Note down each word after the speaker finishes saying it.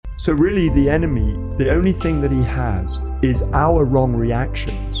So really the enemy, the only thing that he has is our wrong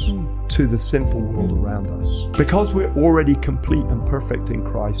reactions to the sinful world around us. Because we're already complete and perfect in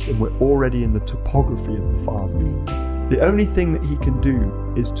Christ, and we're already in the topography of the Father, the only thing that he can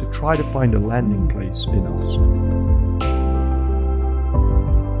do is to try to find a landing place in us.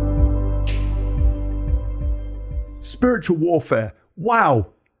 Spiritual warfare. Wow.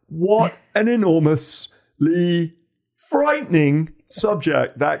 What an enormously frightening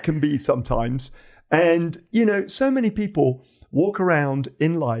subject that can be sometimes. And, so many people walk around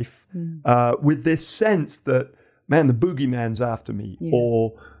in life with this sense that, man, the boogeyman's after me,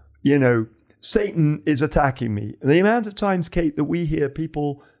 or, Satan is attacking me. And the amount of times, Kate, that we hear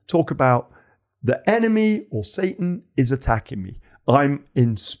people talk about the enemy or Satan is attacking me. I'm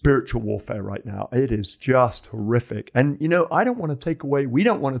in spiritual warfare right now. It is just horrific. And, we don't want to take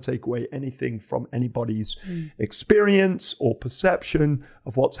away anything from anybody's experience or perception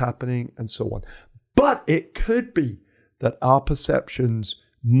of what's happening and so on. But it could be that our perceptions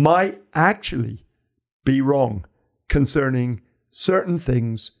might actually be wrong concerning certain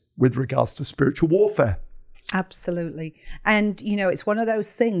things with regards to spiritual warfare. Absolutely. And, it's one of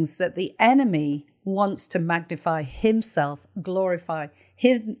those things that the enemy wants to magnify himself, glorify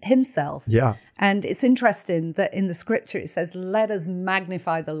himself. Yeah. And it's interesting that in the scripture it says, let us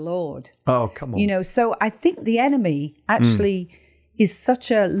magnify the Lord. Oh, come on. So I think the enemy actually is such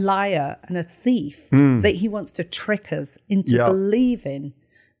a liar and a thief that he wants to trick us into believing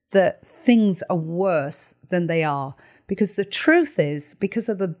that things are worse than they are. Because the truth is, because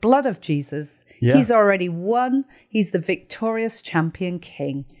of the blood of Jesus, he's already won. He's the victorious champion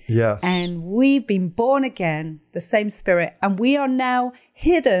king. Yes. And we've been born again, the same spirit, and we are now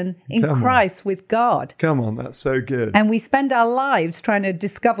hidden in Christ with God. Come on, that's so good. And we spend our lives trying to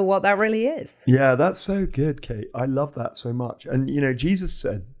discover what that really is. Yeah, that's so good, Kate. I love that so much. And, Jesus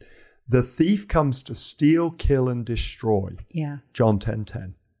said, the thief comes to steal, kill, and destroy. Yeah. John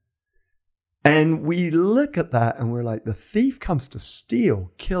 10:10. And we look at that and we're like, the thief comes to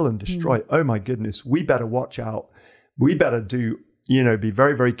steal, kill, and destroy. Oh my goodness, we better watch out. We better be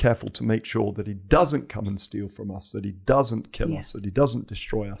very, very careful to make sure that he doesn't come and steal from us, that he doesn't kill us, that he doesn't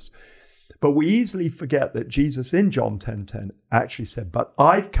destroy us. But we easily forget that Jesus in John 10:10 actually said, but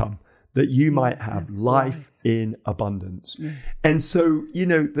I've come that you might have life in abundance. And so,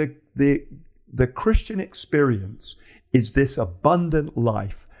 the Christian experience is this abundant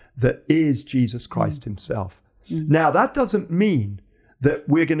life that is Jesus Christ himself. Now, that doesn't mean that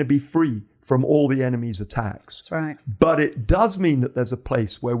we're going to be free from all the enemy's attacks. That's right. But it does mean that there's a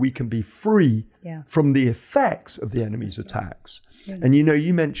place where we can be free from the effects of the enemy's attacks. Yeah. And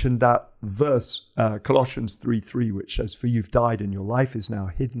you mentioned that verse, Colossians 3:3, which says, for you've died and your life is now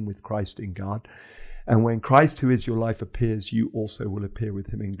hidden with Christ in God. And when Christ, who is your life, appears, you also will appear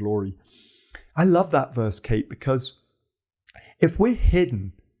with him in glory. I love that verse, Kate, because if we're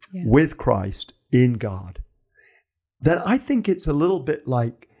hidden with Christ in God, then I think it's a little bit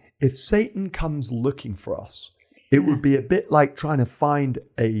like if Satan comes looking for us, it would be a bit like trying to find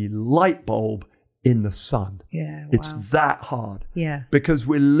a light bulb in the sun. Yeah, wow. It's that hard. Yeah. Because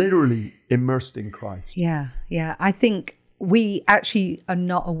we're literally immersed in Christ. Yeah. I think we actually are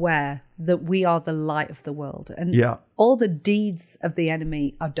not aware that we are the light of the world. And all the deeds of the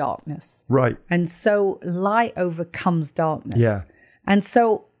enemy are darkness. Right. And so light overcomes darkness. Yeah. And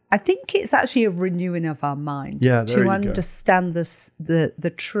so I think it's actually a renewing of our mind to understand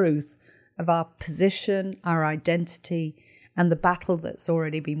the truth of our position, our identity, and the battle that's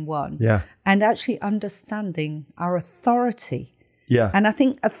already been won. Yeah. And actually understanding our authority. Yeah. And I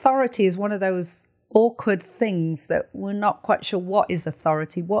think authority is one of those awkward things that we're not quite sure what is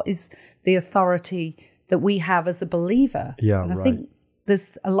authority. What is the authority that we have as a believer? Yeah, and I think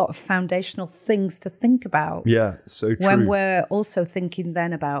there's a lot of foundational things to think about. Yeah, so true. When we're also thinking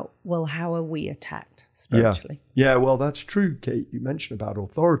then about, well, how are we attacked spiritually? Yeah, well, that's true, Kate. You mentioned about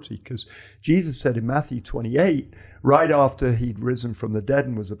authority because Jesus said in Matthew 28, right after he'd risen from the dead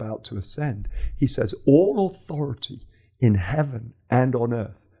and was about to ascend, he says, all authority in heaven and on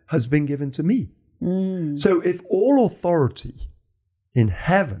earth has been given to me. So if all authority in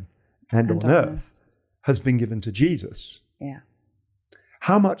heaven and on earth has been given to Jesus,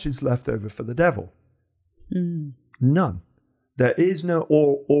 how much is left over for the devil? None. There is no,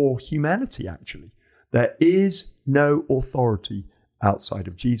 or humanity actually, there is no authority outside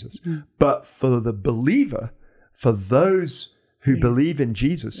of Jesus. But for the believer, for those who believe in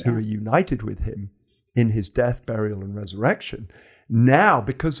Jesus, who are united with him in his death, burial, and resurrection, now,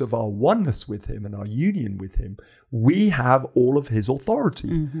 because of our oneness with him and our union with him, we have all of his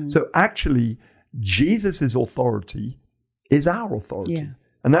authority. So actually, Jesus' authority is our authority.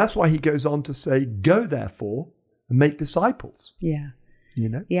 And that's why he goes on to say, go therefore and make disciples. Yeah. You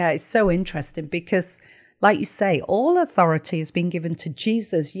know? Yeah, it's so interesting because, like you say, all authority has been given to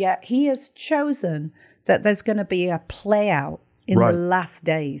Jesus, yet he has chosen that there's going to be a play out in the last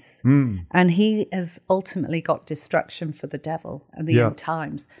days. And he has ultimately got destruction for the devil and the end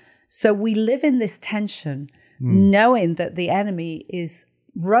times. So we live in this tension, knowing that the enemy is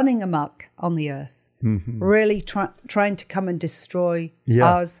running amok on the earth, really trying to come and destroy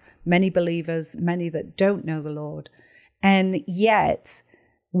us, many believers, many that don't know the Lord. And yet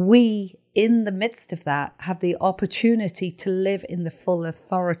we, in the midst of that, have the opportunity to live in the full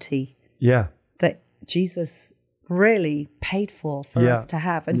authority that Jesus really paid for us to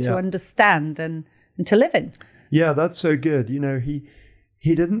have and to understand and to live in. Yeah, that's so good. You know, he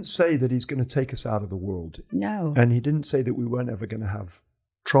didn't say that he's going to take us out of the world. No. And he didn't say that we weren't ever going to have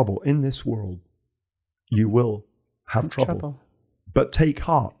trouble. In this world, you will have trouble. But take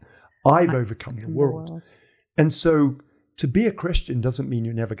heart. I've overcome the world. And so to be a Christian doesn't mean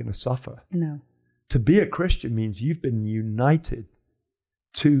you're never going to suffer. No. To be a Christian means you've been united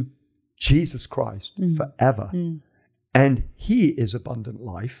to Jesus Christ forever. And he is abundant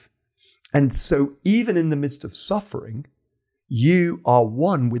life. And so even in the midst of suffering, you are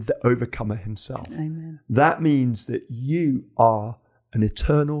one with the overcomer himself. Amen. That means that you are an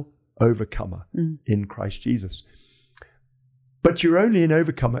eternal overcomer in Christ Jesus. But you're only an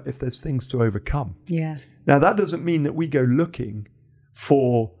overcomer if there's things to overcome. Yeah. Now, that doesn't mean that we go looking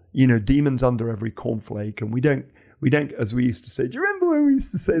for, demons under every cornflake. And we don't, as we used to say, do you remember when we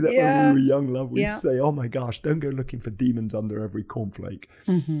used to say that when we were young, love? We used to say, oh my gosh, don't go looking for demons under every cornflake.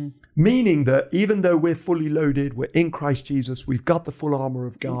 Meaning that even though we're fully loaded, we're in Christ Jesus, we've got the full armor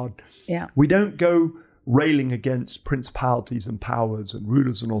of God. Yeah. We don't go railing against principalities and powers and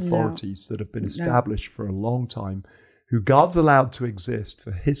rulers and authorities that have been established for a long time, who God's allowed to exist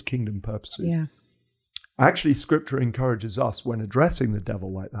for his kingdom purposes. Yeah. Actually, Scripture encourages us when addressing the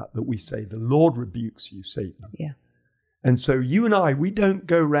devil like that we say, the Lord rebukes you, Satan. Yeah. And so you and I, we don't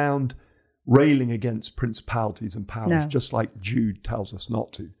go around railing against principalities and powers, just like Jude tells us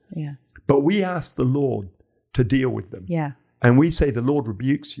not to. Yeah. But we ask the Lord to deal with them. Yeah. And we say, the Lord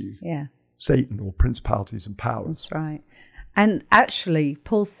rebukes you, yeah. Satan, or principalities and powers. That's right. And actually,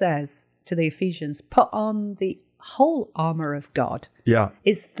 Paul says to the Ephesians, put on the whole armor of God. Yeah.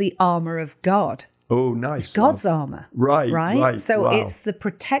 It's the armor of God. Oh, nice. It's God's armor. Right. So wow. it's the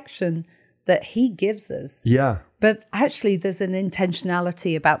protection that he gives us. Yeah. But actually, there's an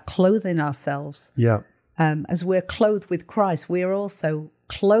intentionality about clothing ourselves. Yeah. As we're clothed with Christ, we are also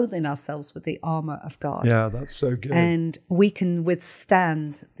clothing ourselves with the armor of God. Yeah, that's so good. And we can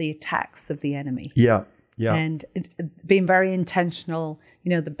withstand the attacks of the enemy. Yeah. Yeah. And being very intentional,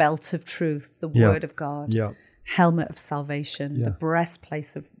 the belt of truth, the word of God, helmet of salvation, the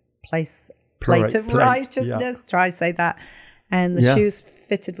breastplate of plate of righteousness. Try to say that. And the shoes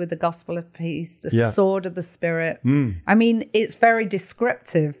fitted with the gospel of peace, the sword of the Spirit. I mean, it's very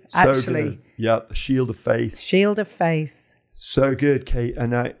descriptive, actually. Good. Yeah, the shield of faith. Shield of faith. So good, Kate.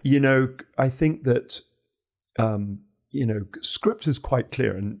 And I think that, Scripture's quite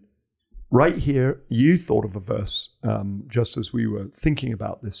clear. And right here, you thought of a verse just as we were thinking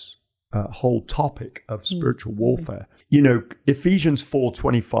about this whole topic of spiritual warfare. Ephesians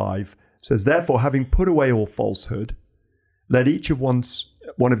 4:25 says, therefore, having put away all falsehood, let each of one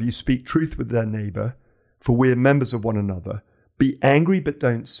of you speak truth with their neighbor, for we are members of one another. Be angry, but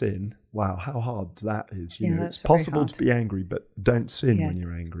don't sin. Wow, how hard that is. It's possible to be angry, but don't sin when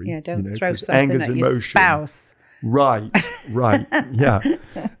you're angry. Yeah, don't throw something at your spouse. Right, yeah.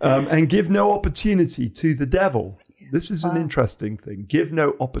 And give no opportunity to the devil. This is an interesting thing. Give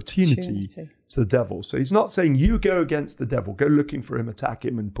no opportunity to the devil. So he's not saying you go against the devil, go looking for him, attack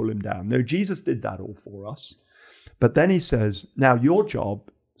him and pull him down. No, Jesus did that all for us. But then he says, now your job,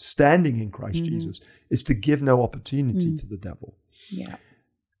 standing in Christ Jesus, is to give no opportunity to the devil. Yeah.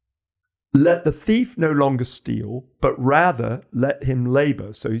 Let the thief no longer steal, but rather let him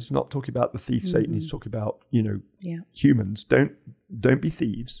labor. So he's not talking about the thief, Satan. He's talking about, humans. Don't be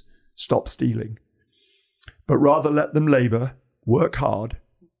thieves. Stop stealing. But rather let them labor, work hard,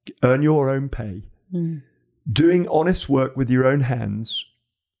 earn your own pay, doing honest work with your own hands,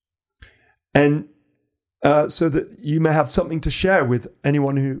 and so that you may have something to share with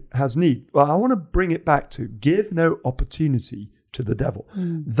anyone who has need. Well, I want to bring it back to give no opportunity to the devil.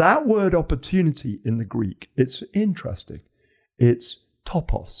 That word opportunity in the Greek, it's interesting. It's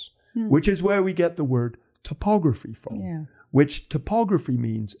topos, which is where we get the word topography from, which topography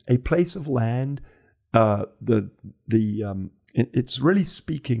means a place of land. It's really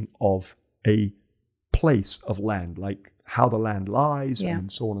speaking of a place of land, like how the land lies and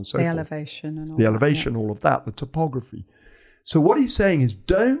so on and so forth. The elevation and all the that. elevation, all of that, the topography. So what he's saying is,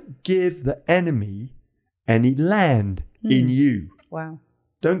 don't give the enemy any land in you. Wow.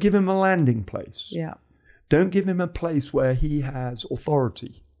 Don't give him a landing place. Yeah. Don't give him a place where he has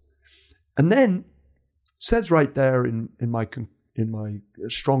authority. And then it says right there in my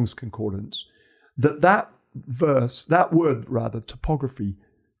Strong's Concordance that word, topography,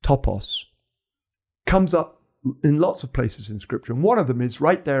 topos, comes up in lots of places in Scripture. And one of them is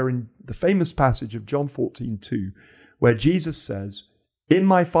right there in the famous passage of John 14:2, where Jesus says, in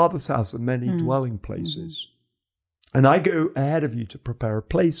my Father's house are many dwelling places. And I go ahead of you to prepare a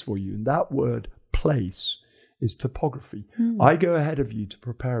place for you. And that word place is topography. I go ahead of you to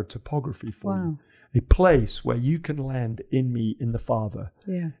prepare a topography for you. A place where you can land in me, in the Father.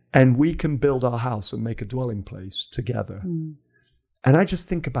 Yeah. And we can build our house and make a dwelling place together. And I just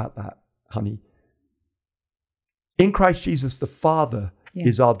think about that, honey. In Christ Jesus, the Father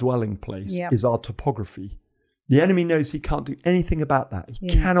is our dwelling place, is our topography. The enemy knows he can't do anything about that. He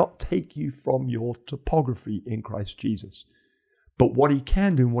cannot take you from your topography in Christ Jesus. But what he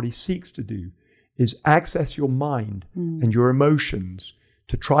can do and what he seeks to do is access your mind and your emotions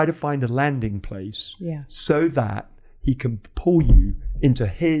to try to find a landing place so that he can pull you into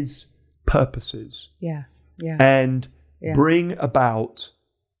his purposes and bring about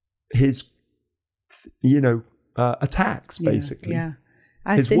his, attacks, basically. Yeah.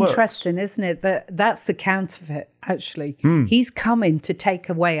 It's interesting, isn't it? That's the counterfeit, actually. He's coming to take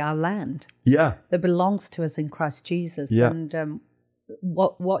away our land that belongs to us in Christ Jesus and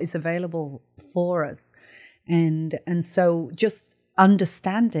what is available for us. And so just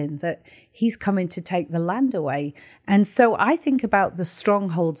understanding that he's coming to take the land away. And so I think about the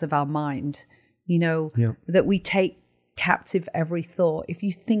strongholds of our mind, that we take captive every thought. If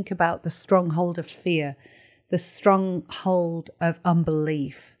you think about the stronghold of fear, the stronghold of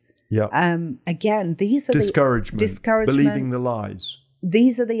unbelief. Again, these are discouragement, believing the lies.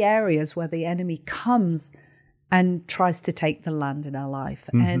 These are the areas where the enemy comes and tries to take the land in our life.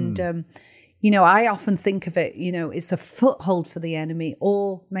 And, I often think of it, it's a foothold for the enemy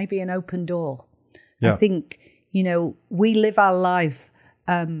or maybe an open door. I think, we live our life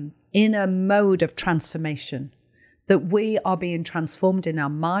in a mode of transformation, that we are being transformed in our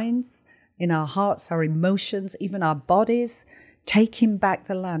minds, in our hearts, our emotions, even our bodies, taking back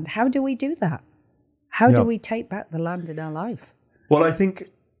the land. How do we do that? How do we take back the land in our life? Well, I think,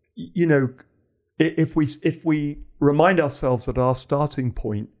 if we remind ourselves that our starting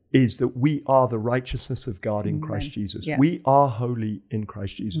point is that we are the righteousness of God in Christ Jesus. Yeah. We are holy in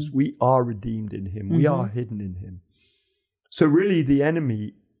Christ Jesus. We are redeemed in him. We are hidden in him. So really the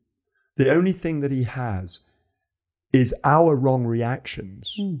enemy, the only thing that he has is our wrong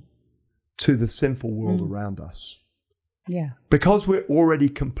reactions to the sinful world around us. Yeah. Because we're already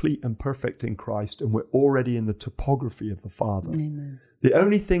complete and perfect in Christ and we're already in the topography of the Father. Amen. The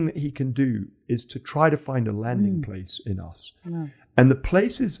only thing that he can do is to try to find a landing place in us. Yeah. And the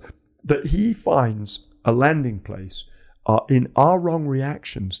places that he finds a landing place are in our wrong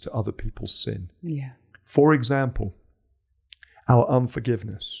reactions to other people's sin. Yeah. For example, our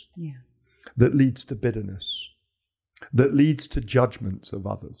unforgiveness that leads to bitterness, that leads to judgments of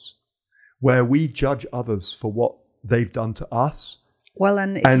others, where we judge others for what they've done to us. Well,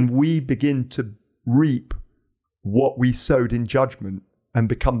 and we begin to reap what we sowed in judgment and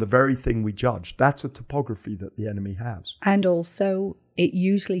become the very thing we judge. That's a topography that the enemy has. And also, it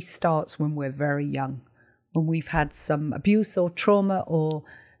usually starts when we're very young, when we've had some abuse or trauma or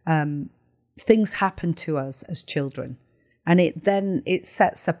things happen to us as children. And it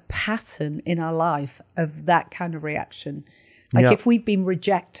sets a pattern in our life of that kind of reaction. Like if we've been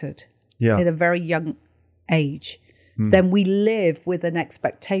rejected at a very young age, then we live with an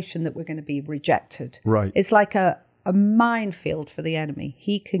expectation that we're going to be rejected. Right. It's like a minefield for the enemy.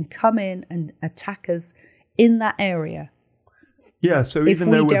 He can come in and attack us in that area. Yeah, so even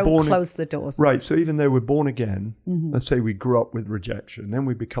though we're born, close the doors. Right, so even though we're born again, let's say we grew up with rejection, then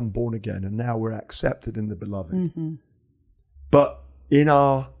we become born again, and now we're accepted in the beloved. But in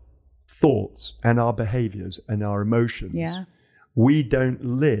our thoughts and our behaviors and our emotions, we don't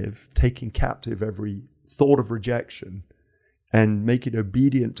live taking captive every thought of rejection and make it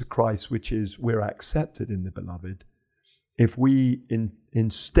obedient to Christ, which is we're accepted in the beloved. If we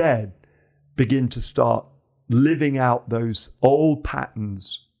instead begin to start living out those old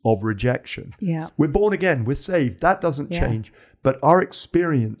patterns of rejection, we're born again, we're saved. That doesn't change, but our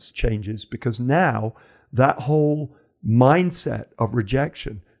experience changes because now that whole mindset of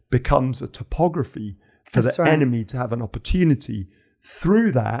rejection becomes a topography for enemy to have an opportunity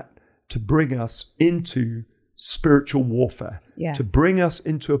through that to bring us into spiritual warfare to bring us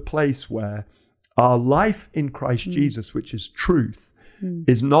into a place where our life in Christ Jesus, which is truth,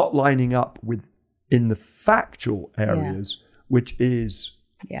 is not lining up with in the factual areas, which is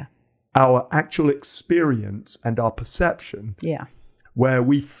our actual experience and our perception, where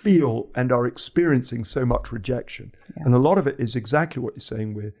we feel and are experiencing so much rejection. And a lot of it is exactly what you're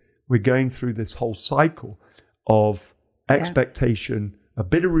saying. We're going through this whole cycle of expectation, a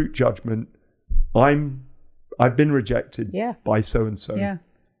bitterroot judgment. I've been rejected by so-and-so. Yeah.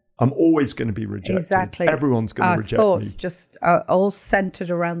 I'm always going to be rejected. Exactly. Everyone's going to reject me. Our thoughts just are all centered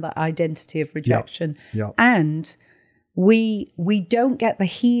around that identity of rejection. And we don't get the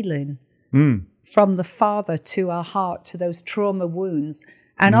healing from the Father to our heart, to those trauma wounds.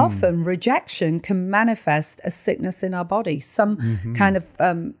 And often rejection can manifest as sickness in our body, some kind of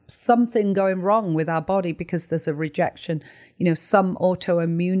something going wrong with our body because there's a rejection. You know, some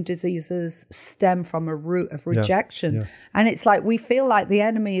autoimmune diseases stem from a root of rejection. And it's like we feel like the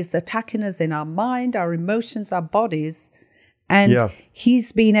enemy is attacking us in our mind, our emotions, our bodies. And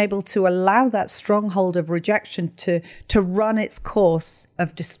he's been able to allow that stronghold of rejection to run its course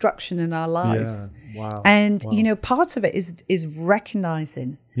of destruction in our lives. And, you know, part of it is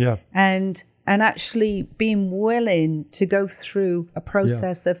recognizing and actually being willing to go through a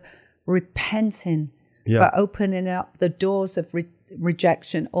process of repenting for opening up the doors of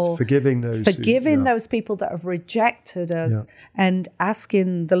rejection, or forgiving those people that have rejected us, and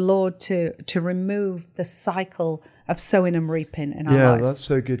asking the Lord to remove the cycle of sowing and reaping in our lives. That's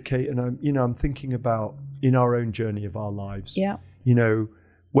so good, Kate. And I'm thinking about in our own journey of our lives, you know,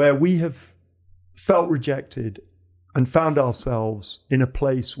 where we have felt rejected and found ourselves in a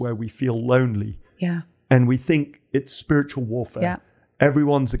place where we feel lonely. And we think it's spiritual warfare.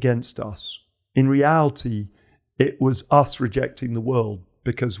 Everyone's against us. In reality, it was us rejecting the world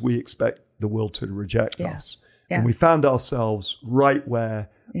because we expect the world to reject us. And we found ourselves right where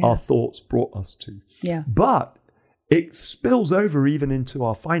our thoughts brought us to. But it spills over even into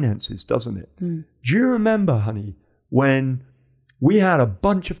our finances, doesn't it? Do you remember, honey, when we had a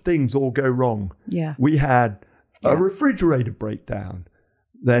bunch of things all go wrong? We had a refrigerator breakdown.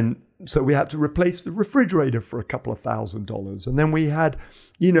 So we had to replace the refrigerator for a couple of $1,000s. And then we had,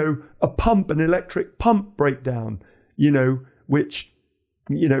 you know, an electric pump breakdown, you know, which,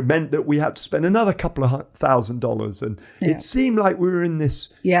 you know, meant that we had to spend another couple of $1,000s. And it seemed like we were in this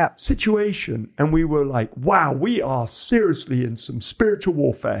situation, and we were like, wow, we are seriously in some spiritual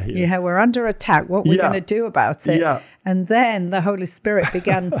warfare here. We're under attack. What we're going to do about it? And then the Holy Spirit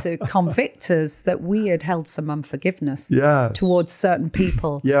began to convict us that we had held some unforgiveness towards certain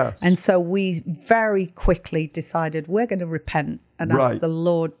people. And so we very quickly decided we're going to repent and ask the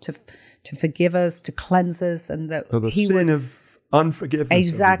Lord to forgive us, to cleanse us, and that He would of unforgiveness.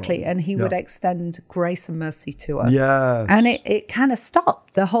 Exactly. And he would extend grace and mercy to us. And it kind of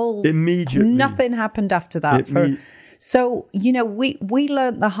stopped. The whole immediately. Nothing happened after that. So, you know, we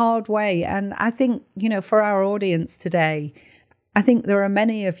learned the hard way. And I think, you know, for our audience today, I think there are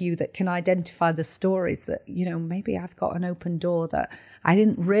many of you that can identify the stories that, you know, maybe I've got an open door that I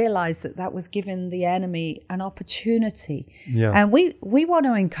didn't realize that was giving the enemy an opportunity. And we want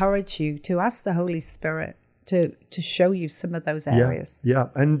to encourage you to ask the Holy Spirit to show you some of those areas.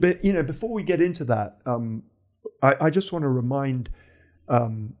 And, you know, before we get into that, I just want to remind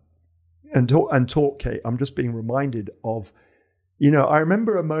and talk, Kate. I'm just being reminded of, you know, I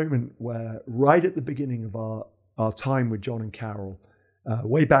remember a moment where right at the beginning of our time with John and Carol,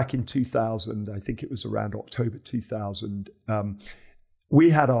 way back in 2000, I think it was around October 2000, we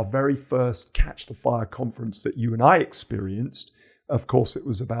had our very first Catch the Fire conference that you and I experienced. Of course, it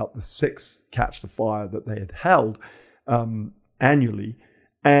was about the 6th Catch the Fire that they had held annually.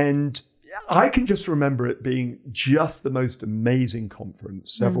 And I can just remember it being just the most amazing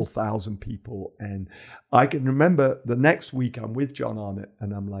conference, several thousand people. And I can remember the next week I'm with John Arnott,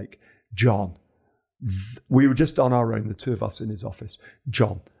 and I'm like, John, we were just on our own, the two of us in his office.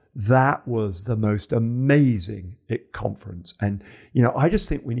 John, that was the most amazing conference. And, you know, I just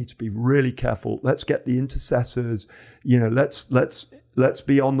think we need to be really careful. Let's get the intercessors, you know, let's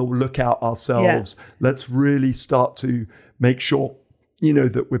be on the lookout ourselves. Let's really start to make sure, you know,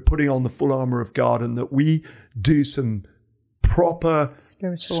 that we're putting on the full armor of God, and that we do some proper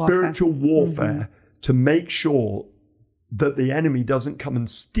spiritual warfare to make sure that the enemy doesn't come and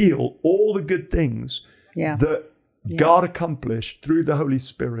steal all the good things that God accomplished through the Holy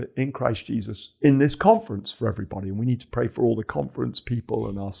Spirit in Christ Jesus in this conference for everybody. And we need to pray for all the conference people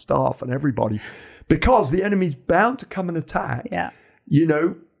and our staff and everybody, because the enemy's bound to come and attack, you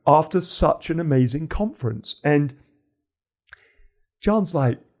know, after such an amazing conference. And John's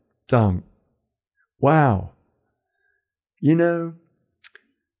like, Dunk, wow, You know,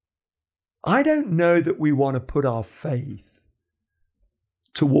 I don't know that we want to put our faith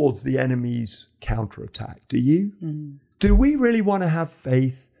towards the enemy's counterattack. Do you? Do we really want to have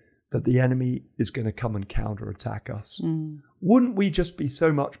faith that the enemy is going to come and counterattack us? Wouldn't we just be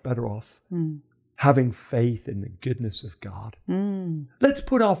so much better off having faith in the goodness of God? Let's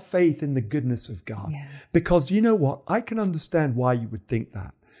put our faith in the goodness of God. Yeah. Because you know what? I can understand why you would think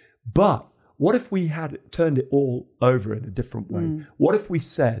that. But what if we had turned it all over in a different way? What if we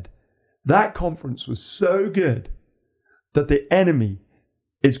said, that conference was so good that the enemy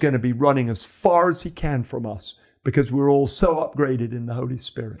is going to be running as far as he can from us because we're all so upgraded in the Holy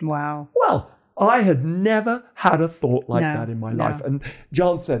Spirit? Wow. Well, I had never had a thought like that in my life. And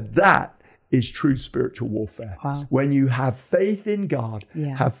John said that is true spiritual warfare. Wow. When you have faith in God,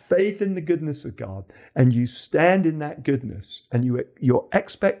 have faith in the goodness of God, and you stand in that goodness, and your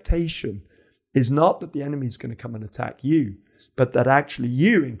expectation is not that the enemy is going to come and attack you, but that actually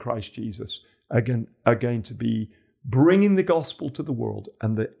you in Christ Jesus are going to be bringing the gospel to the world,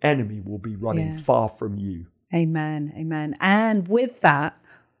 and the enemy will be running far from you. Amen. Amen. And with that,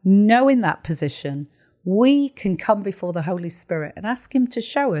 knowing that position, we can come before the Holy Spirit and ask him to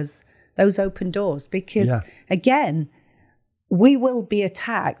show us those open doors. Because again, we will be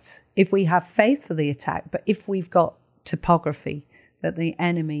attacked if we have faith for the attack, but if we've got topography that the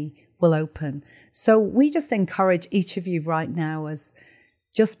enemy will open. So we just encourage each of you right now, as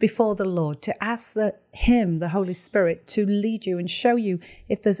just before the Lord, to ask him, the Holy Spirit, to lead you and show you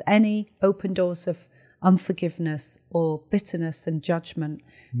if there's any open doors of unforgiveness or bitterness and judgment,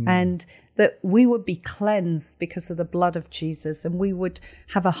 and that we would be cleansed because of the blood of Jesus, and we would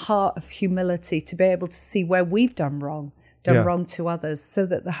have a heart of humility to be able to see where we've done wrong to others, so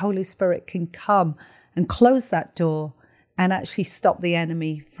that the Holy Spirit can come and close that door and actually stop the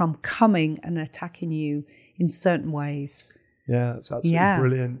enemy from coming and attacking you in certain ways. Yeah, that's absolutely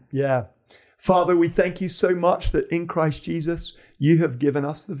brilliant. Yeah. Father, we thank you so much that in Christ Jesus, you have given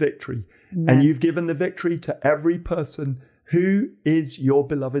us the victory. Amen. And you've given the victory to every person who is your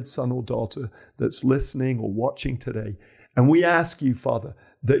beloved son or daughter that's listening or watching today. And we ask you, Father,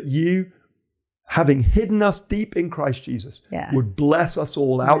 that you, having hidden us deep in Christ Jesus, would bless us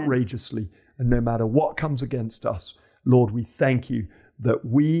all outrageously. And no matter what comes against us, Lord, we thank you that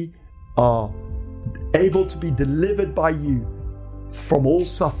we are able to be delivered by you from all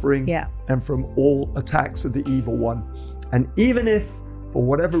suffering and from all attacks of the evil one. And even if, for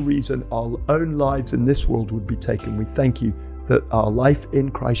whatever reason, our own lives in this world would be taken, we thank you that our life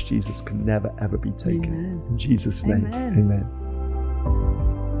in Christ Jesus can never, ever be taken. Amen. In Jesus' name, amen.